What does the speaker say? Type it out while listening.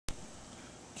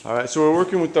Alright, so we're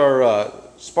working with our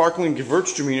sparkling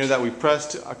Gewürztraminer that we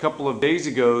pressed a couple of days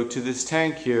ago to this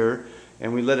tank here,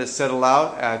 and we let it settle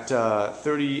out at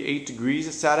 38 degrees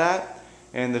it sat at,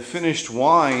 and the finished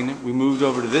wine we moved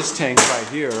over to this tank right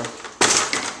here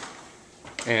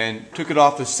and took it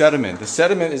off the sediment. The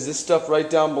sediment is this stuff right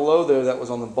down below there that was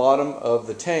on the bottom of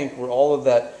the tank where all of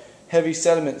that heavy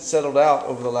sediment settled out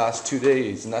over the last 2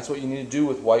 days, and that's what you need to do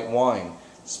with white wine.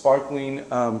 Sparkling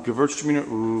Gewürztraminer,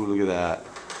 ooh, look at that.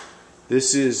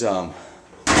 This is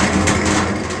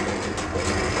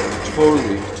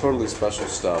totally special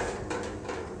stuff.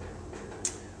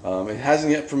 It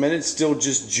hasn't yet fermented, it's still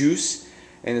just juice,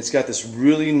 and it's got this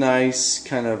really nice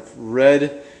kind of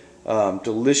red,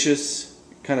 delicious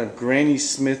kind of Granny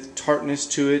Smith tartness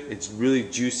to it. It's really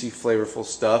juicy, flavorful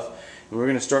stuff. And we're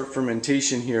going to start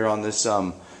fermentation here on this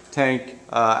tank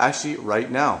actually right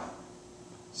now.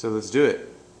 So let's do it.